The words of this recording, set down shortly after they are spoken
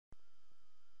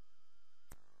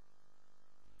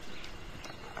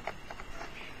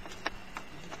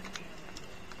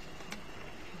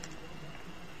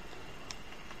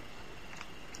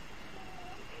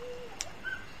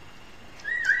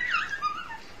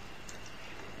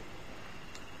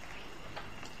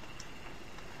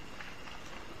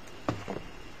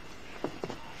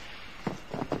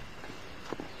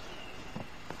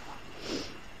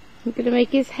I'm going to make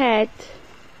his head.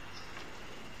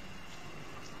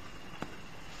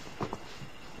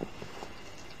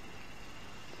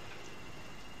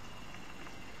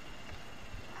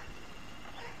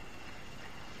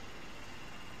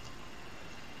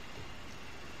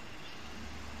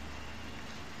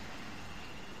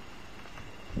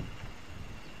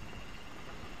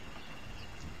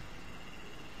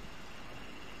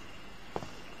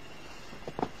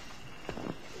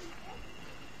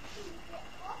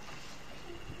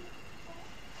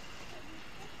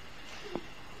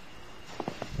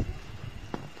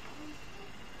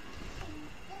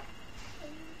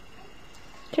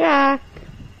 Jack,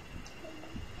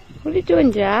 what are you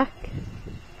doing, Jack?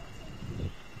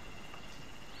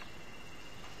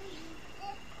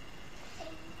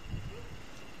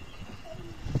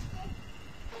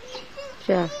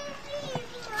 Jack,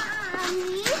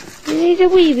 you need a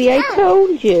wee wee. I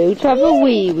told you to have a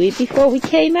wee wee before we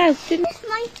came out, didn't you? It's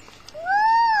my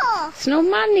floor.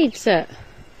 Snowman needs it.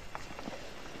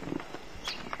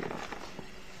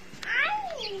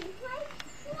 I need my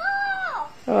floor.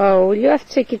 Oh, well, you have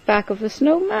to take it back of the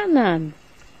snowman then.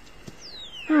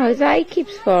 Oh, his eye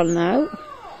keeps falling out.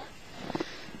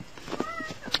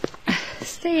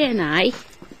 Stay in, eye.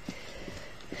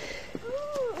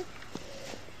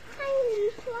 I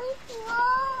need my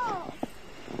floor.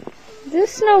 Did the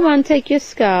snowman take your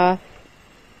scarf?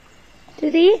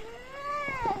 Did he? I need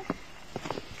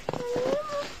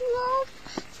my floor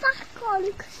back on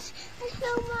because there's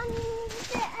no one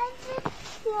needs it every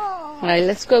floor. Right,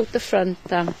 let's go to the front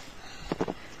then.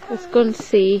 Let's go and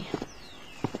see.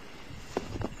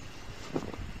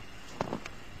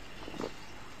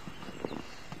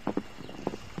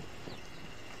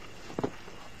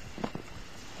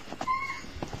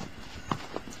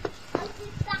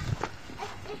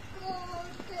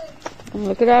 And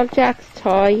look at all Jack's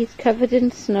toy. He's covered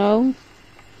in snow.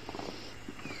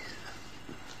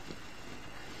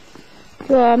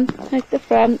 Go on, like the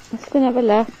front. Let's go and have a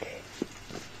look.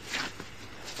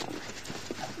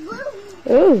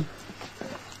 Ooh.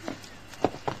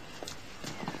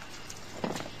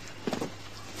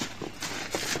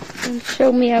 And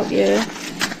show me out here.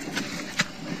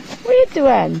 What are you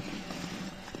doing?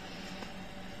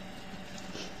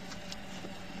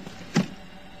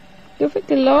 Don't think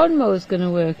the lawnmower's going to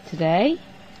work today.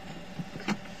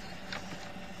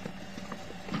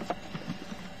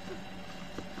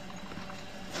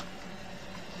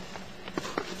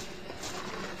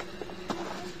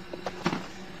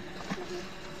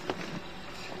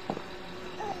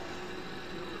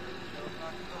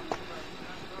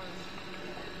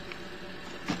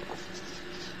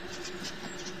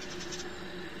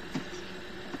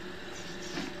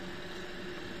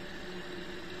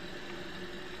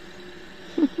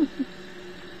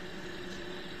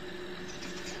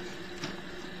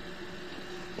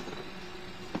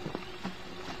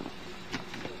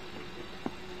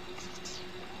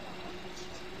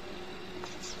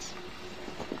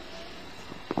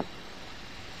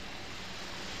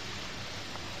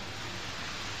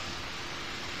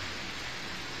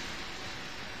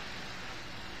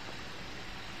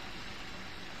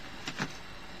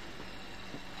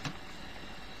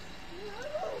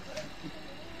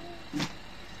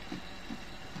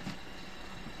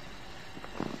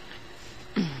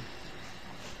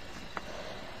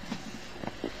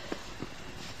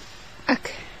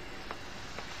 Okay.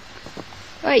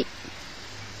 Right.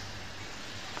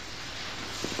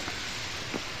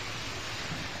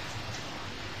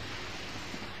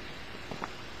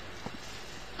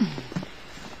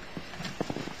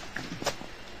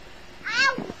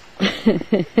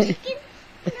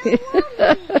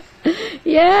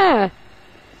 Yeah.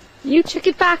 You chuck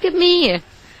it back at me.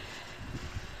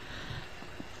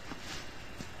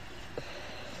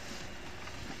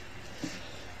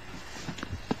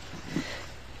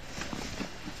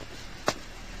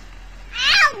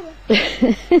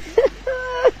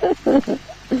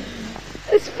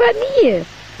 It's funny.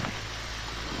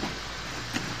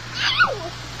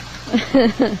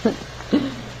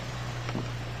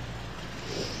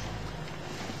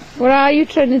 What are you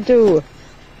trying to do?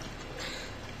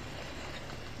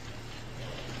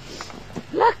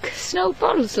 Look,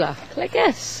 snowballs, look, like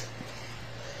this.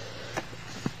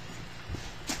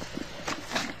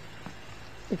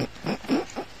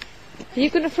 Are you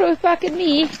going to throw it back at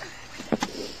me?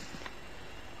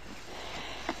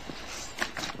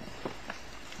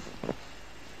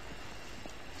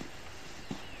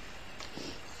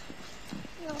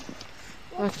 No.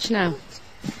 Watch now.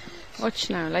 Watch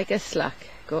now, like a slack.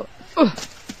 Go. Oh.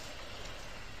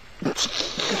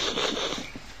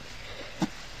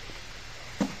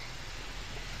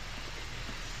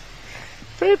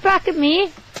 Put Throw it back at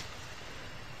me.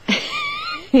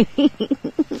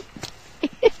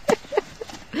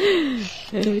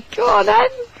 Go on then,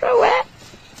 throw it.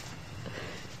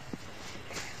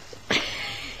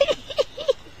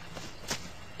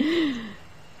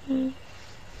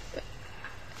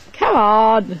 Come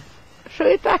on, throw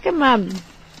it back at Mum.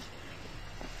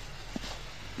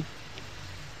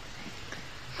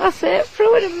 That's it,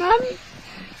 throw it at Mum.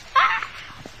 Ah,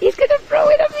 he's gonna throw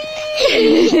it at me.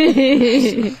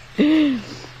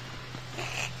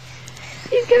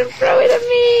 He's gonna throw it at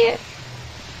me.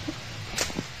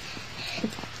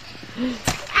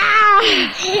 Ah!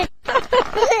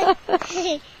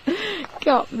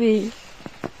 Got me.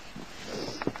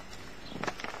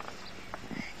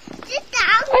 Sit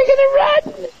down. I'm gonna run.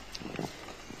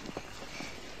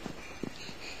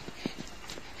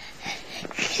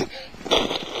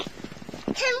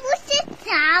 Can we sit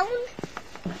down?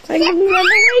 I'm gonna run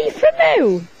away from you.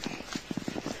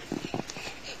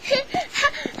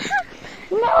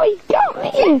 No, he got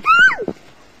me.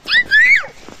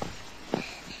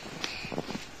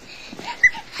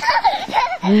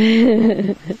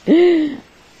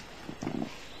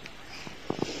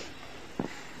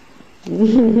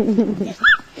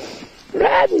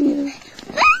 Run!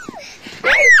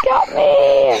 He got me.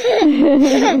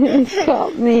 He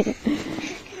got me.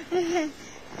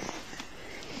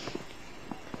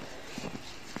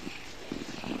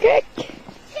 Quick!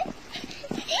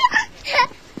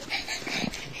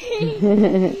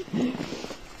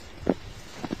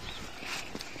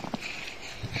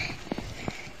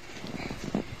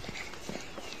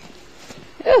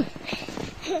 Oh.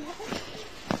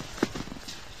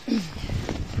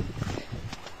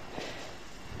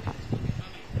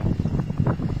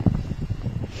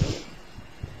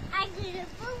 I'm gonna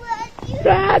forward you.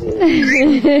 Run!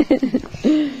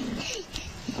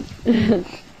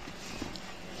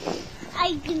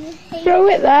 I'm gonna hit. Throw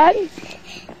it then.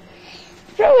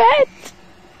 Throw it.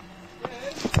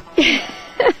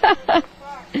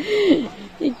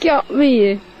 You got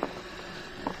me.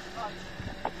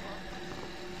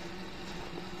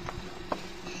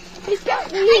 You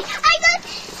got me. I got.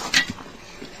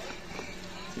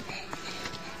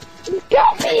 You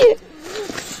got me.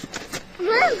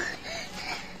 Woo.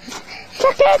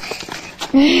 Chuck it.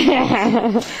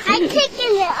 I'm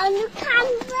taking it on the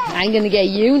camera. I'm gonna get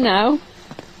you now.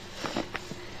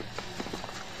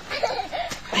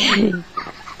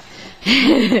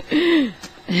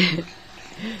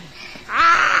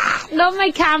 Ah, not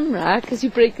my camera, because you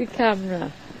break the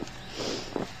camera.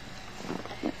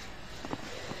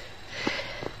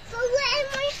 Throw it in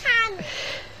my hand.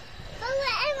 Throw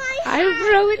it in my hand. I'm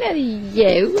throwing at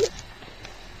you.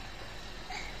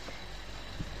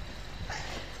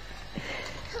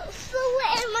 Throw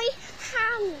it in my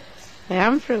hand. I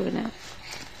am throwing it.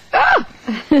 Oh!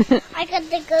 I got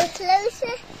to go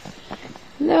closer.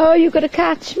 No, you gotta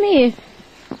catch me.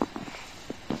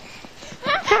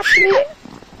 Catch me.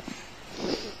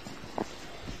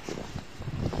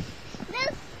 No.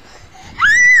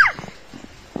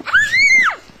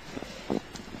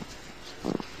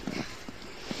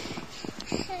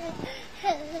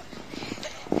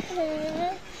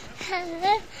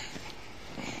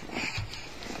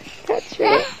 Catch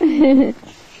me.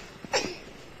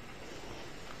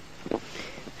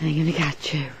 I'm gonna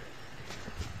catch you.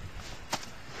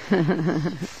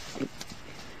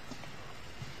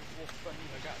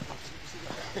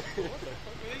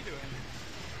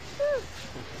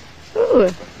 Ooh.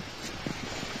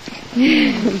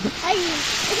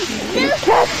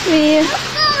 Catch me.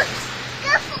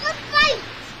 Go for the fight.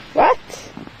 What?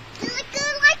 Go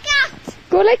like that.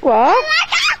 Go like what? Like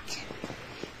that.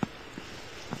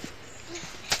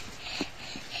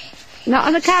 Not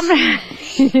on the camera.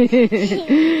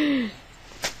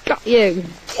 Got you.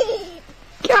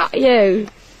 Got you.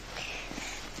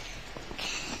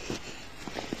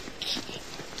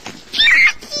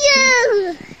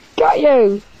 You. Got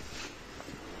you.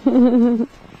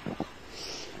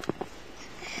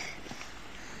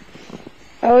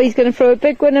 Oh, he's going to throw a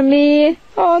big one at me.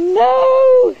 Oh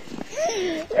no.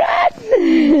 Run.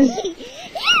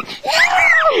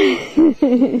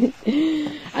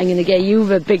 I'm going to get you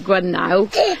the big one now.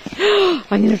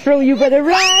 I'm going to throw you, better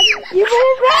run. You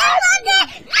better run.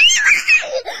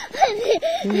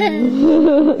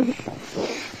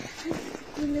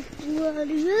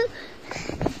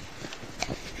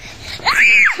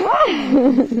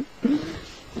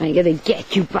 I'm going to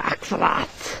get you back for that.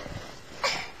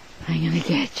 I'm going to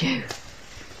get you.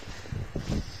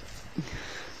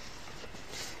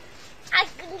 I'm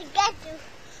gonna get you.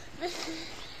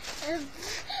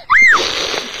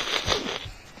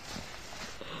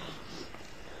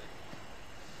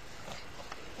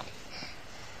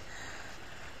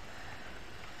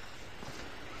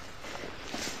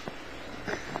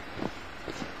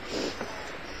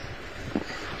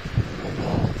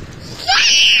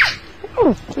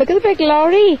 at the big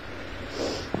lorry.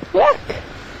 Look.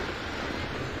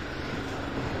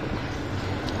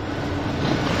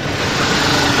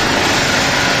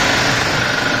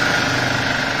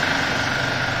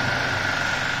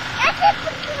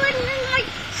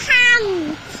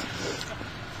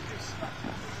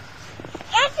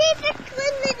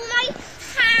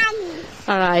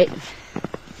 All right.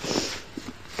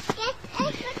 Get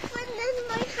everything in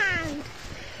my hand.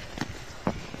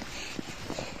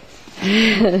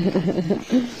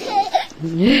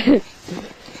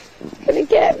 Gonna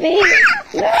get me.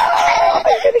 No,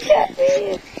 it's gonna get me.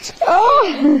 Oh.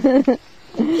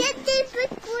 Get the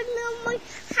big one in my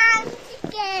hand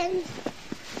again.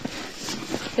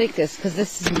 Take this, because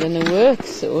this isn't gonna work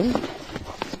soon.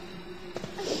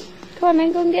 Come on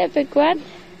then, go and get a big one.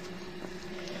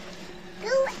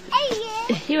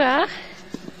 You are?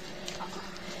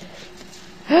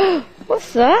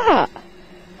 What's that?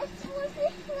 It's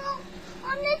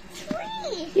on a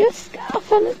tree. Your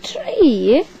scarf on a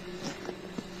tree?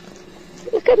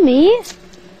 Look at me.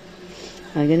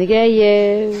 I'm gonna get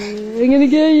you. I'm gonna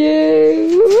get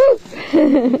you.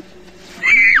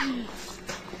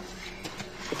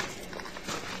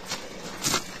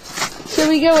 Shall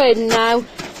we go in now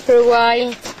for a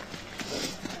while?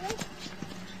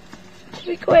 Shall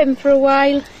we go in for a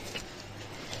while?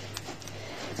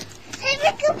 Can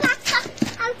we go back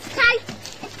outside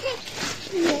and take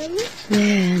snow?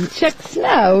 Yeah, and check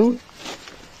snow.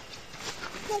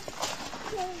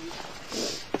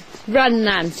 Run,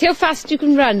 Nan. See how fast you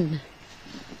can run.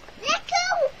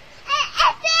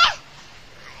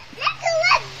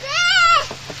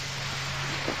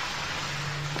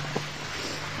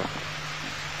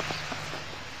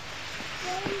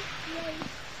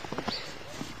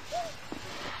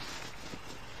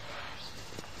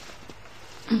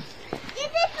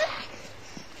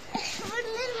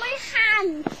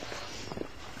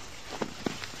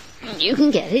 You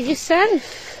can get it yourself.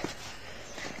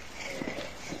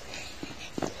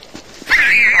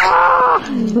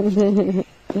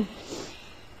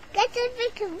 Get a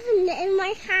big one in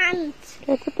my hand.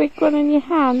 Get a big one in your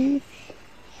hands.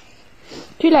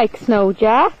 Do you like snow,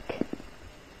 Jack?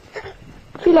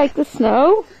 Do you like the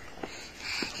snow?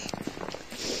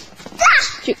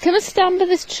 Come and stand by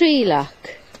this tree,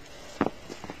 look.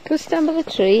 Go stand by the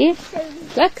tree.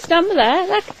 Look, stand by there,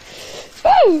 look.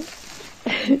 Woo!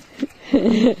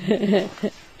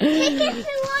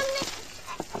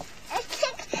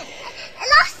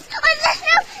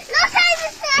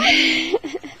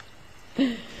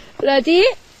 Ready?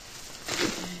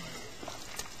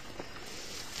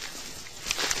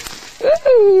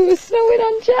 Ooh, snowing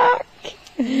on Jack.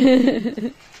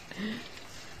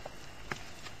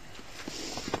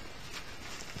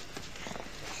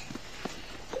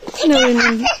 Snowing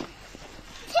on.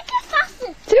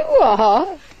 Do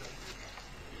what?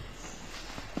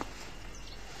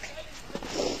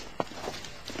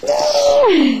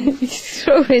 He's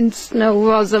throwing snow,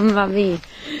 wasn't Mummy?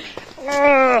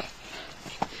 I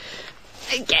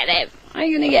get him.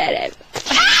 I'm gonna get him.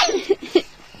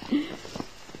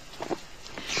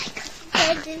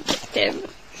 Get him.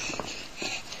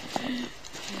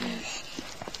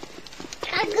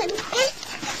 I'm gonna eat.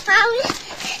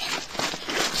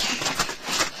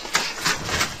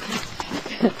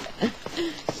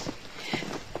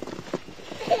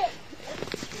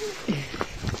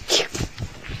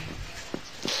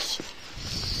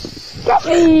 Got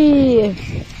me!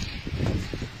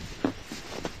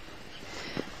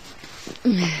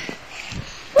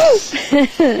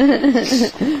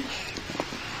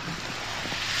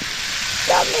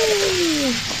 Got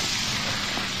me!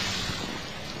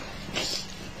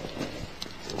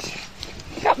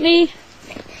 Got me!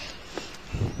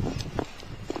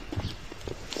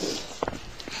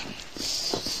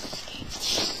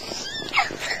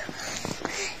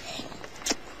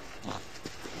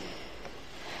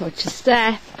 Watch your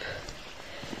step.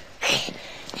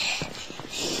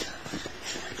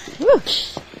 Woo.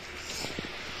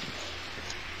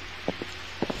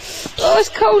 Oh, it's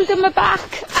cold in my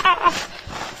back. Ah.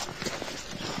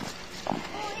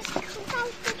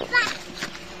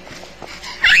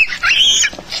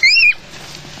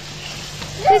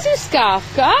 Where's your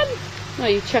scarf gone? Oh,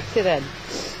 you chucked it in.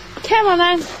 Come on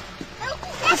then.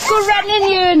 Let's go run in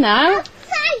here now.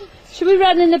 Should we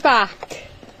run in the back?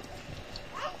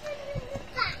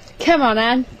 Come on,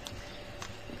 Anne.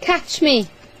 Catch me.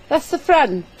 That's the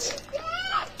front.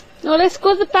 No, let's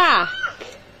go to the back.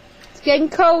 It's getting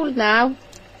cold now.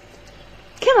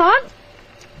 Come on.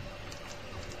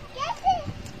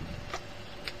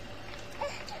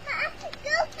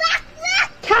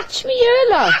 Catch me here,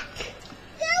 look.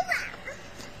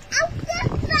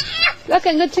 Look,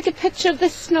 I'm going to take a picture of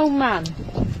this snowman.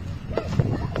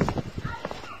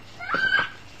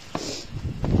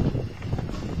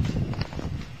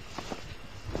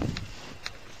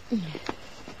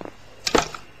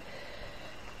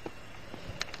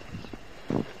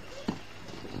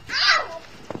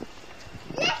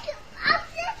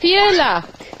 Fiona!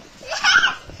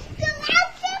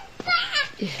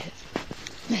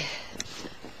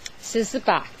 This is the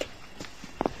back.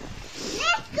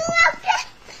 Let's go out the back.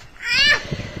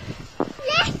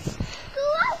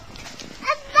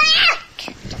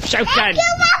 Stop shouting! Let's go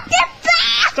out the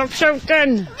back. Stop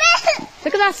shouting!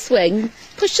 Look at that swing.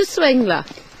 Push the swing, look.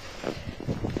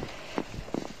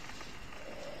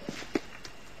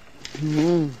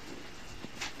 Look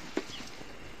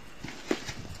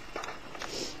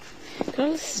at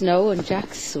all the snow on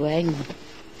Jack's swing.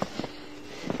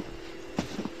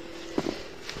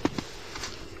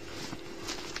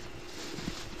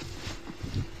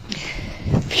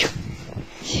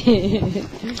 Can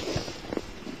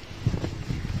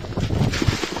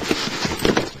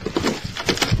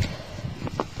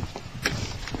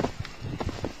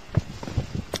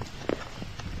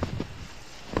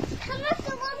I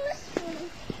go on the swing?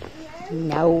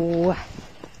 No.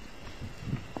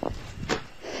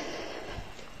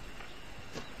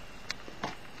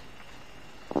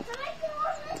 Can I go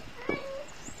on the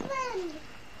swing?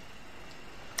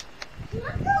 Can I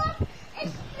go on the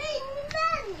swing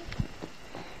then?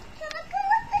 Can I go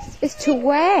on the swing? It's too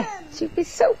wet. You'll be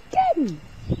soaking.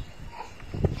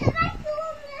 Can I go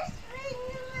on the swing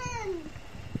then?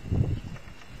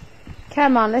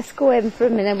 Come on, let's go in for a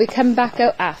minute. We come back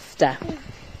out after.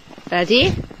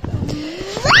 Ready?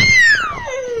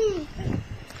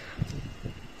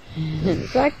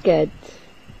 Is that good?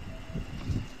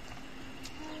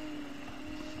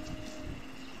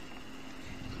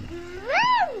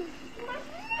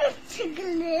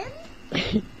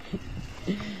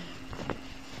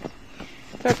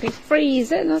 Probably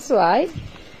freezing, that's why. I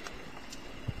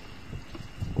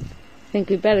think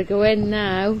we better go in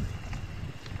now.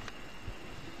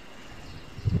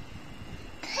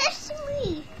 Kiss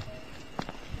me.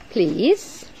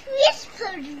 Please.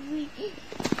 Whisper me.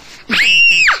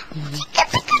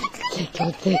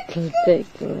 Tickle, tickle,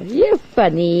 tickle. You're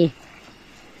funny.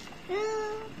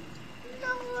 No.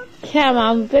 Come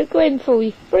on, we're going before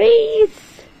we freeze.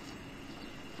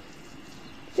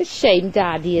 It's a shame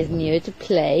Daddy isn't here to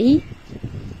play.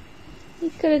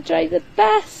 He's got to drive the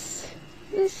bus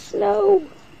in the snow.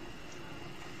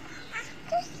 After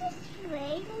this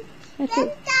rain, I then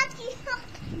think- Daddy's not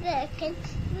working.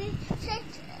 When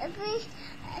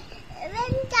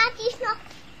Daddy's not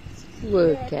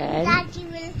Working. Daddy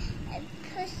will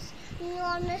push me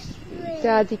on the swing.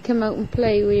 Daddy come out and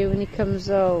play with you when he comes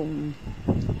home.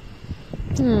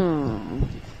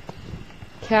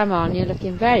 Come on, you're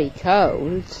looking very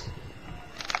cold.